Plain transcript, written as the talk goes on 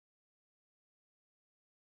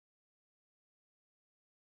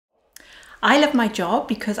I love my job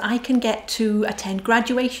because I can get to attend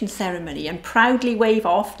graduation ceremony and proudly wave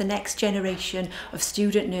off the next generation of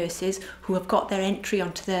student nurses who have got their entry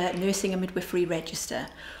onto the Nursing and Midwifery Register.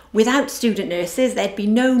 Without student nurses, there'd be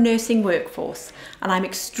no nursing workforce, and I'm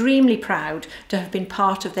extremely proud to have been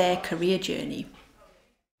part of their career journey.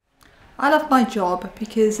 I love my job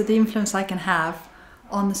because of the influence I can have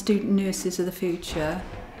on the student nurses of the future.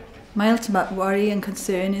 My ultimate worry and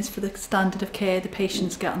concern is for the standard of care the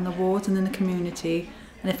patients get on the wards and in the community,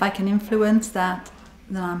 and if I can influence that,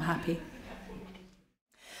 then I'm happy.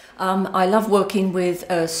 I love working with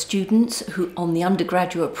students who on the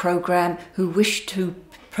undergraduate programme who wish to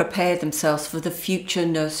prepare themselves for the future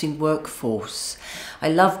nursing workforce. I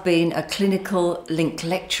love being a clinical link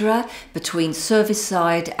lecturer between service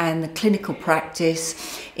side and the clinical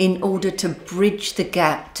practice in order to bridge the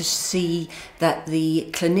gap to see that the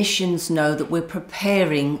clinicians know that we're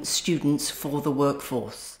preparing students for the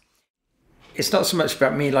workforce. It's not so much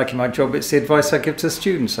about me liking my job, it's the advice I give to the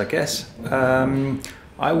students, I guess.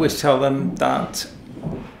 I always tell them that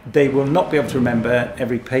they will not be able to remember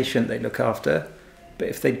every patient they look after, but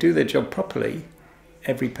if they do their job properly,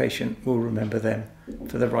 every patient will remember them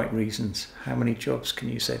for the right reasons. How many jobs can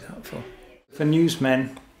you say that for? For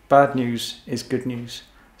newsmen, bad news is good news.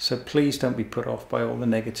 So please don't be put off by all the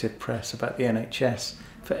negative press about the NHS.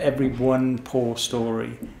 For every one poor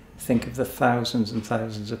story, think of the thousands and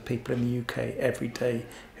thousands of people in the UK every day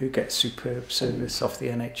who get superb service off the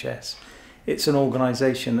NHS. It's an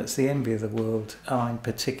organisation that's the envy of the world, and I'm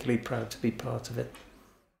particularly proud to be part of it.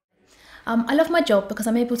 I love my job because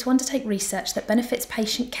I'm able to undertake research that benefits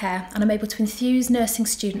patient care, and I'm able to enthuse nursing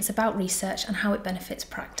students about research and how it benefits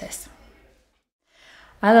practice.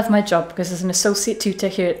 I love my job because as an associate tutor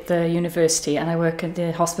here at the university and I work at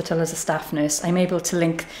the hospital as a staff nurse, I'm able to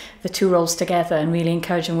link the two roles together and really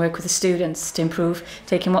encourage and work with the students to improve,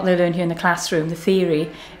 taking what they learn here in the classroom, the theory,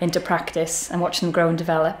 into practice and watching them grow and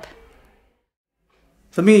develop.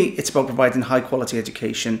 For me, it's about providing high quality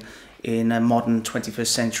education in a modern 21st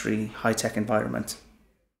century high-tech environment.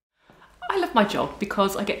 I love my job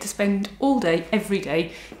because I get to spend all day, every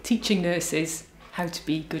day, teaching nurses how to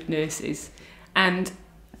be good nurses. And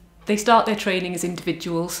they start their training as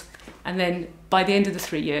individuals, and then by the end of the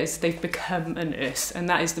 3 years, they've become a nurse, and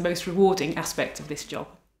that is the most rewarding aspect of this job.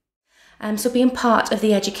 So being part of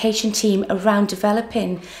the education team around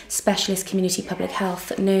developing specialist community public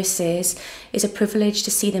health nurses is a privilege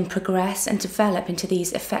to see them progress and develop into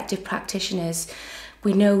these effective practitioners.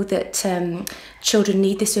 We know that children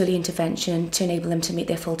need this early intervention to enable them to meet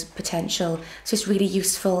their full potential. So it's really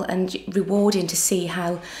useful and rewarding to see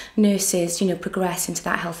how nurses, progress into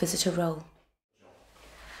that health visitor role.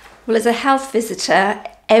 Well, as a health visitor,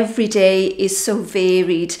 every day is so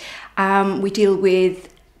varied. We deal with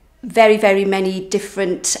very, very many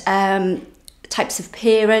different types of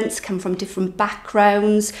parents, come from different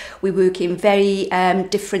backgrounds. We work in very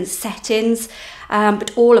different settings,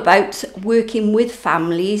 but all about working with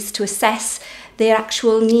families to assess their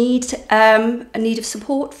actual need, a need of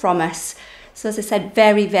support from us. So as I said,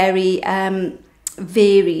 very, very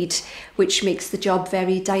varied, which makes the job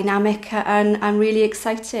very dynamic and really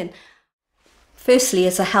exciting. Firstly,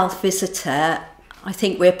 as a health visitor, I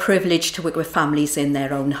think we're privileged to work with families in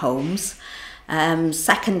their own homes.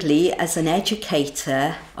 Secondly, as an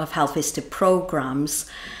educator of health visitor programmes,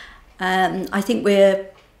 I think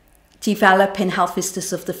we're developing health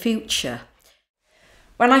visitors of the future.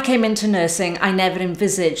 When I came into nursing, I never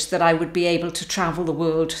envisaged that I would be able to travel the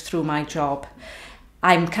world through my job.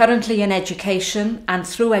 I'm currently in education, and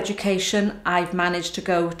through education I've managed to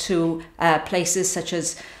go to places such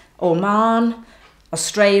as Oman,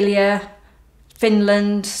 Australia,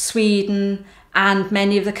 Finland, Sweden, and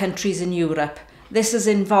many of the countries in Europe. This has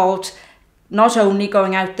involved not only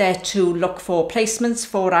going out there to look for placements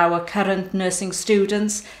for our current nursing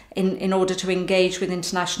students in order to engage with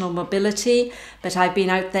international mobility, but I've been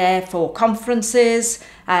out there for conferences,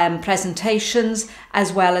 presentations,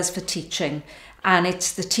 as well as for teaching. And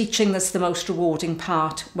it's the teaching that's the most rewarding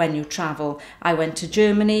part when you travel. I went to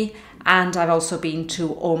Germany, and I've also been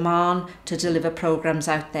to Oman to deliver programs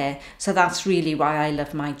out there. So that's really why I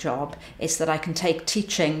love my job. It's that I can take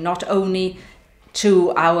teaching not only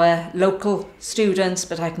to our local students,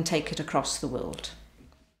 but I can take it across the world.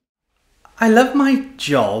 I love my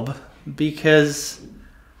job because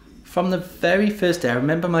from the very first day, I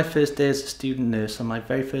remember my first day as a student nurse on my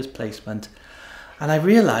very first placement, and I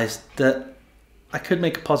realised that I could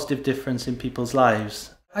make a positive difference in people's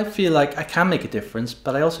lives. I feel like I can make a difference,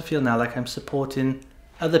 but I also feel now like I'm supporting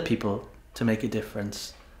other people to make a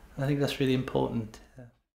difference. And I think that's really important.